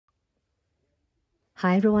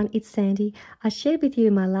Hi everyone, it's Sandy. I shared with you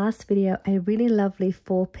in my last video a really lovely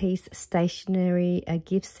 4-piece stationery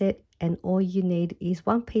gift set, and all you need is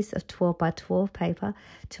one piece of 12 by 12 paper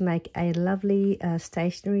to make a lovely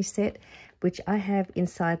stationery set, which I have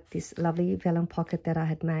inside this lovely vellum pocket that I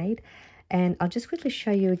had made. And I'll just quickly show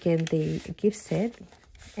you again the gift set.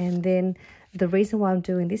 And then the reason why I'm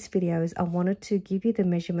doing this video is I wanted to give you the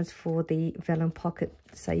measurements for the vellum pocket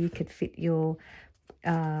so you could fit your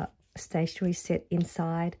stationery set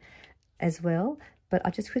inside as well. But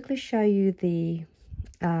I'll just quickly show you the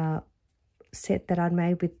set that I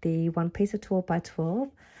made with the one piece of 12 by 12.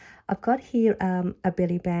 I've got here a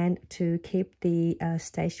belly band to keep the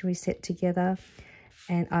stationery set together,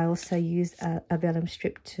 and I also used a vellum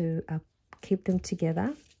strip to keep them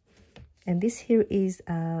together. And this here is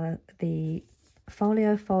the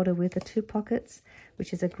folio folder with the 2 pockets,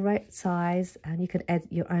 which is a great size, and you can add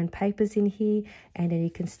your own papers in here, and then you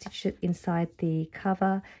can stitch it inside the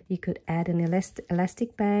cover. You could add an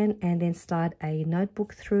elastic band and then slide a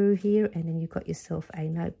notebook through here, and then you've got yourself a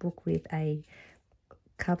notebook with a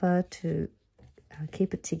cover to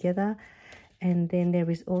keep it together. And then there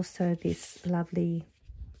is also this lovely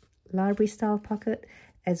library style pocket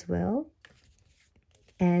as well,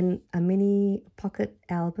 and a mini pocket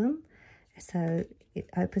album. So it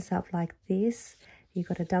opens up like this. You've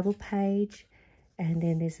got a double page, and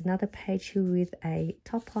then there's another page here with a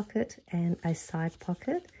top pocket and a side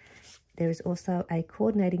pocket. There is also a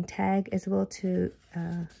coordinating tag as well to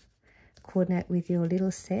coordinate with your little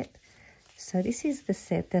set. So this is the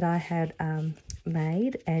set that I had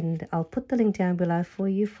made, and I'll put the link down below for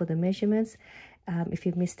you for the measurements if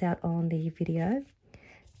you've missed out on the video.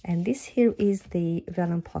 And this here is the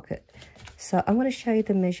vellum pocket. So I'm going to show you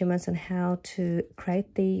the measurements on how to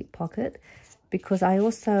create the pocket, because I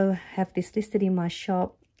also have this listed in my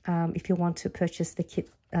shop if you want to purchase the kit,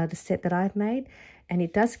 the set that I've made. And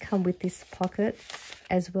it does come with this pocket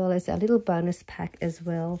as well as a little bonus pack as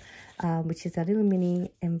well, which is a little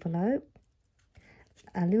mini envelope.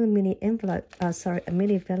 A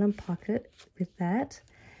mini vellum pocket with that,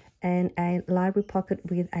 and a library pocket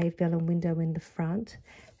with a vellum window in the front,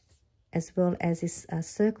 as well as this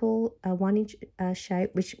circle 1-inch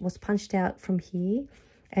shape, which was punched out from here.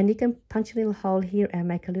 And you can punch a little hole here and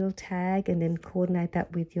make a little tag and then coordinate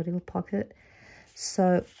that with your little pocket.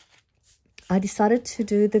 So I decided to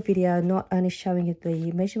do the video not only showing you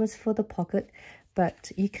the measurements for the pocket,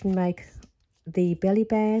 but you can make the belly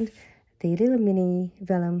band, the little mini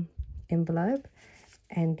vellum envelope,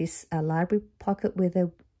 and this library pocket with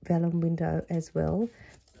a vellum window as well,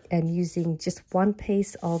 and using just one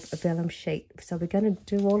piece of a vellum sheet. So we're going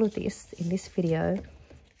to do all of this in this video,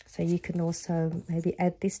 so you can also maybe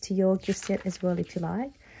add this to your gift set as well if you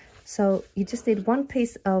like. So you just need one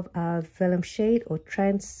piece of vellum sheet or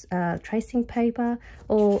tracing paper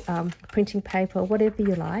or printing paper, or whatever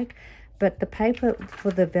you like. But the paper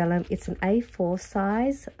for the vellum, it's an A4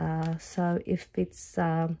 size. So if it's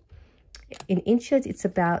in inches, it's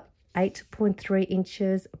about 8.3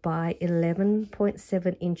 inches by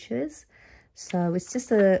 11.7 inches. So it's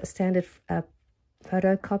just a standard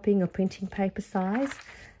photocopying or printing paper size.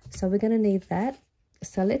 So we're going to need that.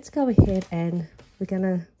 So let's go ahead and we're going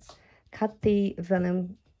to cut the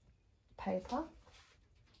vellum paper.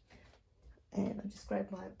 And I'll just grab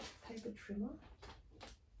my paper trimmer.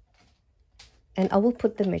 And I will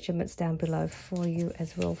put the measurements down below for you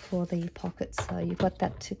as well for the pockets, so you've got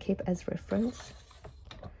that to keep as reference.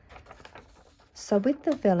 So with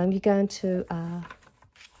the vellum, you're going to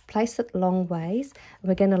place it long ways.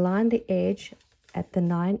 We're going to line the edge at the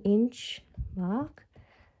 9-inch mark.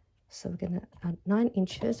 So we're going to 9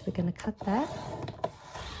 inches. We're going to cut that,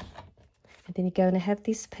 and then you're going to have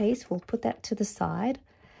this piece. We'll put that to the side.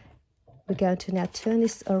 We're going to now turn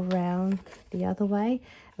this around the other way,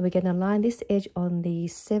 and we're going to line this edge on the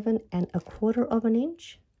 7 1/4 of an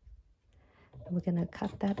inch. And we're going to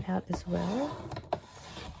cut that out as well.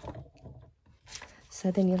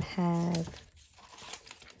 So then you'll have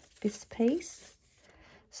this piece.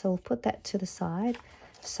 So we'll put that to the side.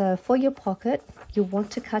 So for your pocket, you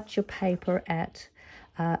want to cut your paper at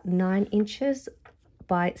 9 inches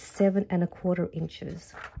by 7 1/4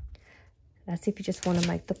 inches. That's if you just want to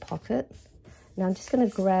make the pocket. Now I'm just going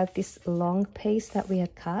to grab this long piece that we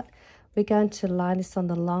had cut. We're going to line this on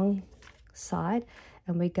the long side,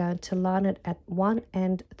 and we're going to line it at 1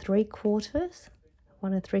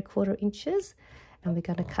 3/4 inches. And we're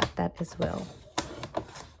going to cut that as well.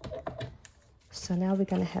 So now we're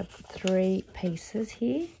going to have 3 pieces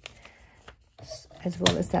here, as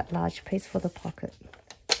well as that large piece for the pocket.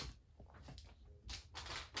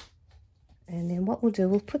 And then what we'll do,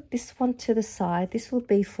 we'll put this one to the side. This will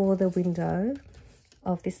be for the window.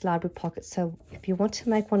 of this library pocket. So if you want to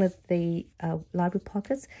make one of the library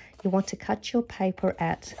pockets, you want to cut your paper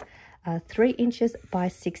at 3 inches by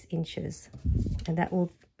 6 inches, and that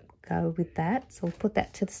will go with that. So we'll put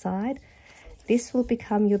that to the side. This will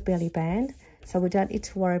become your belly band, so we don't need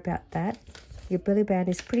to worry about that. Your belly band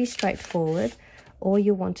is pretty straightforward. All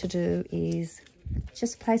you want to do is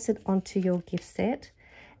just place it onto your gift set,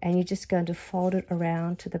 and you're just going to fold it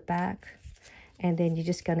around to the back, and then you're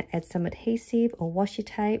just going to add some adhesive or washi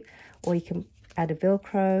tape, or you can add a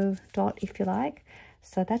Velcro dot if you like.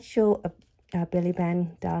 So that's your belly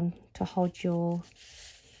band done to hold your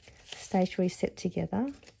stationery set together.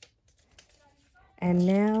 And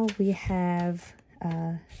now we have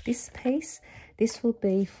this piece. This will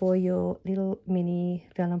be for your little mini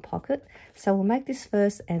vellum pocket. So we'll make this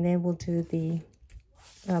first, and then we'll do the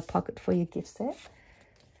pocket for your gift set.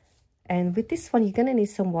 And with this one, you're going to need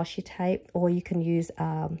some washi tape, or you can use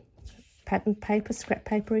pattern paper, scrap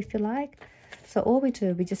paper if you like. So all we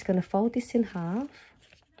do, we're just going to fold this in half,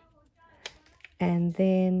 and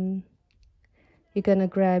then you're going to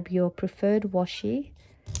grab your preferred washi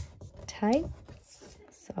tape.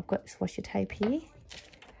 So I've got this washi tape here,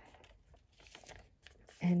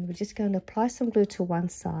 and we're just going to apply some glue to one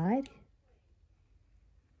side,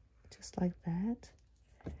 just like that.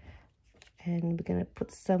 And we're going to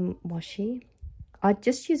put some washi. I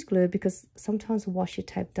just use glue because sometimes washi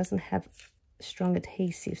tape doesn't have strong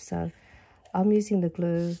adhesive, so I'm using the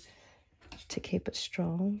glue to keep it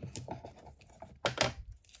strong.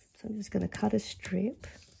 So I'm just going to cut a strip,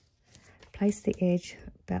 place the edge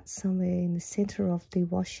about somewhere in the center of the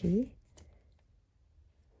washi,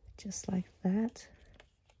 just like that.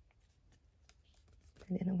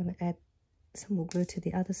 And then I'm going to add some more glue to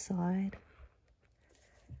the other side,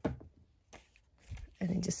 and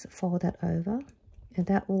then just fold that over, and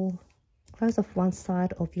that will close off one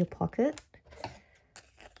side of your pocket.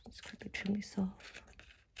 Just quickly trim this off.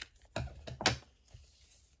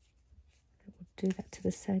 We'll do that to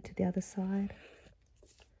the same to the other side.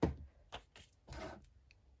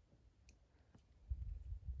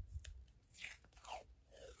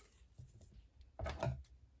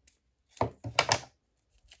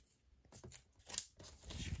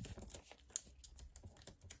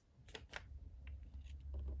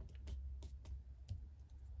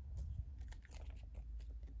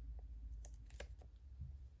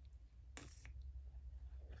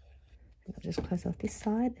 I'll just close off this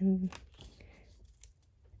side, and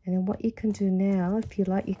then what you can do now, if you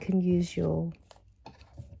like, you can use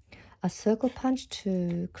a circle punch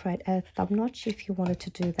to create a thumb notch if you wanted to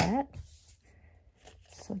do that.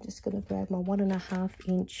 So I'm just going to grab my 1.5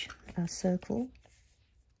 inch circle.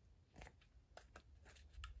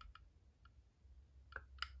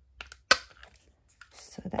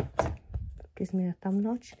 So that gives me a thumb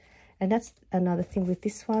notch. And that's another thing with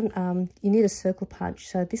this one, you need a circle punch.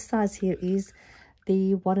 So this size here is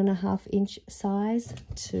the 1.5 inch size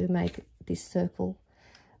to make this circle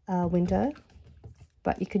window.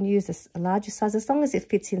 But you can use a larger size as long as it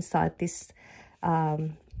fits inside this,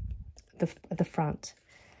 the front.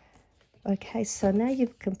 Okay, so now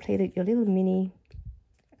you've completed your little mini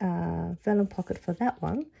vellum pocket for that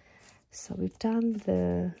one. So we've done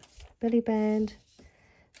the belly band,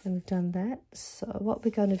 and we've done that. So what we're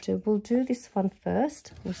going to do, we'll do this one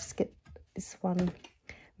first. We'll just get this one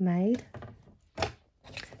made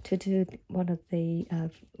to do one of the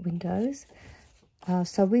windows.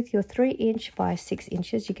 So with your 3 inch by 6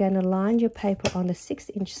 inches, you're going to line your paper on the 6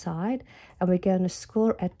 inch side, and we're going to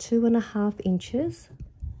score at 2.5 inches.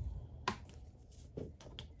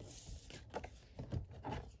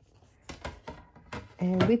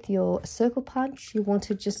 And with your circle punch, you want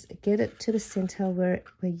to just get it to the center where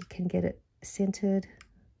you can get it centered.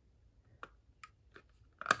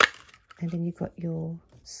 And then you've got your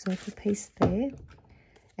circle piece there.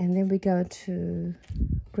 And then we're going to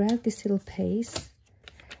grab this little piece,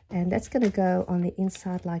 and that's going to go on the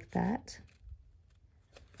inside like that.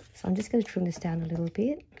 So I'm just going to trim this down a little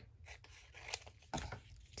bit,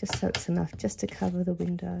 just so it's enough just to cover the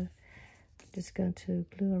window. I'm just going to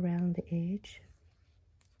glue around the edge.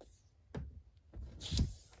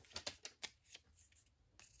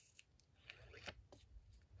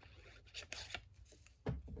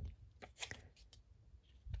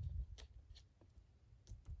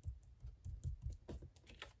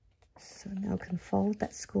 So now I can fold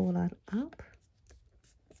that score line up.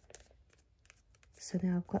 So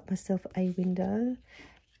now I've got myself a window.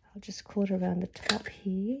 I'll just quarter around the top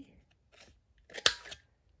here.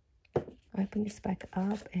 Open this back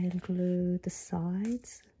up and glue the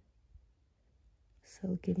sides. So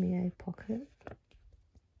it'll give me a pocket.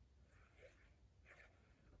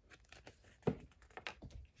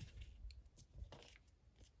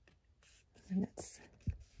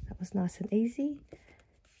 was nice and easy.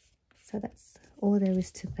 So that's all there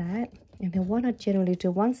is to that. And then what I generally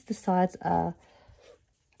do, once the sides are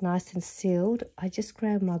nice and sealed, I just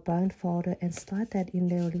grab my bone folder and slide that in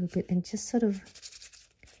there a little bit and just sort of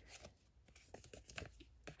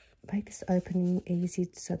make this opening easy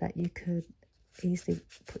so that you could easily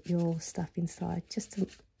put your stuff inside, just to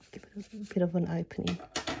give it a bit of an opening.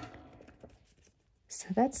 So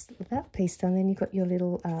that's that piece done. Then you've got your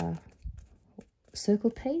little circle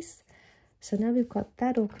piece. So now we've got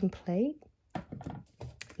that all complete.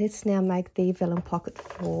 Let's now make the vellum pocket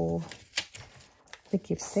for the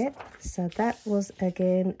gift set. So that was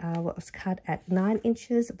again what was cut at 9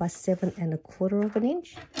 inches by 7 1/4 of an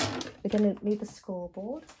inch. We're going to need the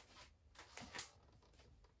scoreboard.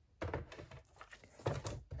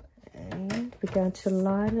 And we're going to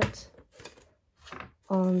line it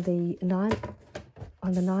on the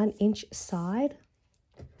 9-inch side.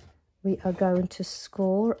 We are going to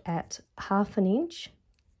score at 1/2 inch.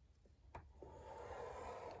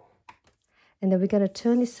 And then we're going to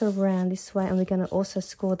turn this around this way, and we're going to also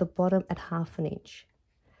score the bottom at 1/2 inch.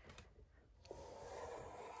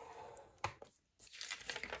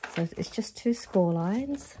 So it's just 2 score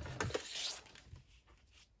lines.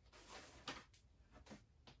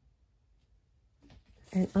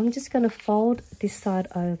 And I'm just going to fold this side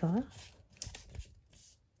over.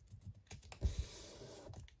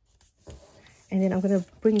 And then I'm going to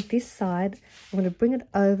bring this side, I'm going to bring it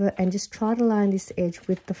over and just try to line this edge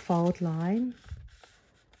with the fold line.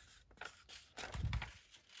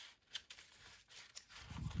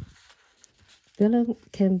 Vellum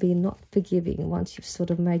can be not forgiving once you've sort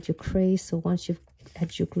of made your crease, or once you've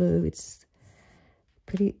had your glue. It's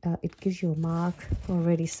pretty, it gives you a mark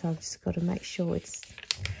already, so I've just got to make sure it's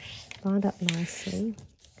lined up nicely.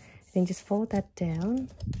 Then just fold that down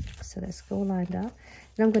so that's all lined up.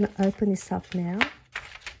 And I'm going to open this up now,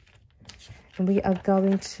 and we are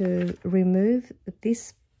going to remove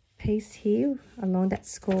this piece here along that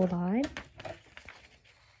score line.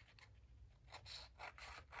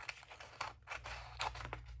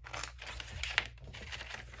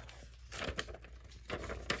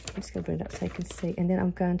 I'm just going to bring it up so you can see, and then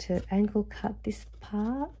I'm going to angle cut this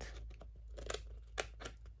part.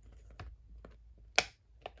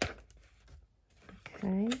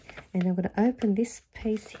 Okay, and I'm going to open this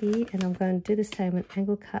piece here, and I'm going to do the same, an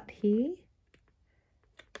angle cut here.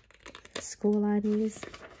 The score line is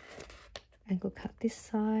angle cut this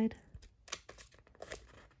side.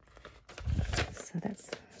 So that's,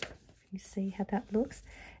 you see how that looks.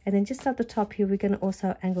 And then just up the top here, we're going to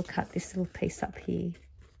also angle cut this little piece up here.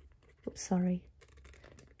 Oops, sorry.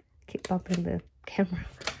 Keep bumping the camera.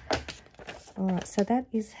 All right, so that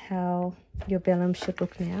is how your vellum should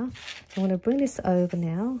look now. So I'm going to bring this over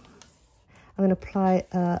now. I'm going to apply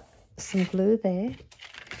some glue there.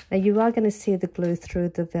 Now you are going to see the glue through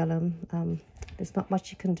the vellum. There's not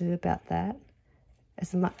much you can do about that.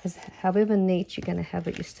 However neat you're going to have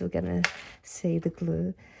it, you're still going to see the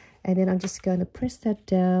glue. And then I'm just going to press that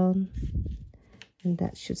down, and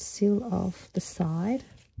that should seal off the side.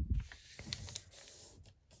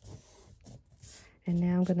 And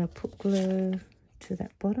now I'm going to put glue to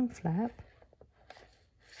that bottom flap,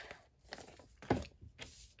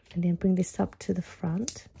 and then bring this up to the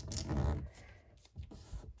front.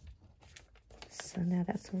 So now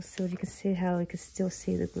that's all sealed. You can see how you can still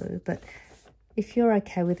see the glue, but if you're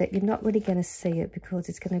okay with it, you're not really going to see it because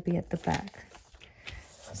it's going to be at the back.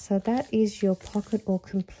 So that is your pocket all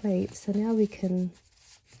complete. So now we can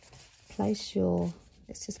place your,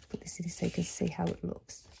 let's just put this in so you can see how it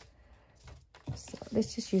looks. So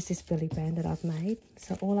let's just use this belly band that I've made.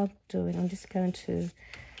 So all I'm doing, I'm just going to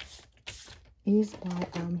use my,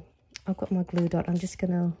 I've got my glue dot. I'm just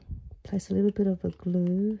going to place a little bit of a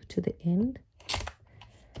glue to the end.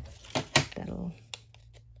 That'll,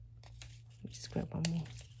 let me just grab one more.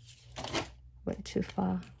 Went too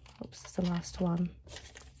far. Oops, it's the last one.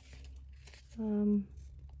 There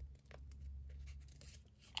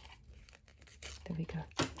we go.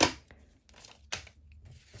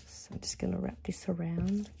 So I'm just going to wrap this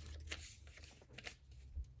around.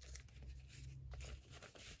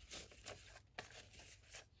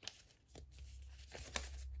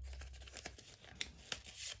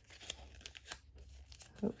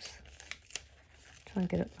 Oops. Try and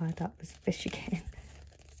get it lined up as best you can.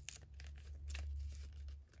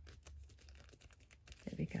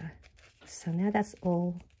 There we go. So now that's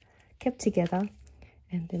all kept together,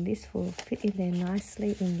 and then this will fit in there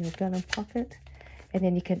nicely in your vellum pocket. And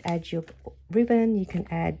then you can add your ribbon, you can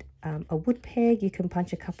add a wood peg, you can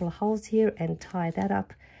punch a couple of holes here and tie that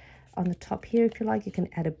up on the top here if you like. You can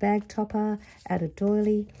add a bag topper, add a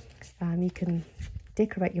doily, you can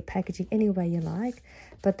decorate your packaging any way you like.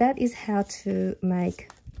 But that is how to make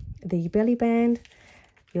the belly band,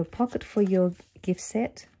 your pocket for your gift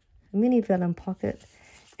set, mini vellum pocket,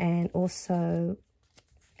 and also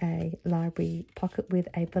a library pocket with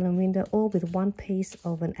a vellum window, all with one piece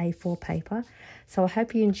of an A4 paper. So I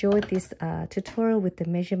hope you enjoyed this tutorial with the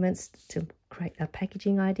measurements to create a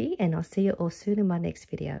packaging ID, and I'll see you all soon in my next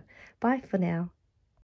video. Bye for now.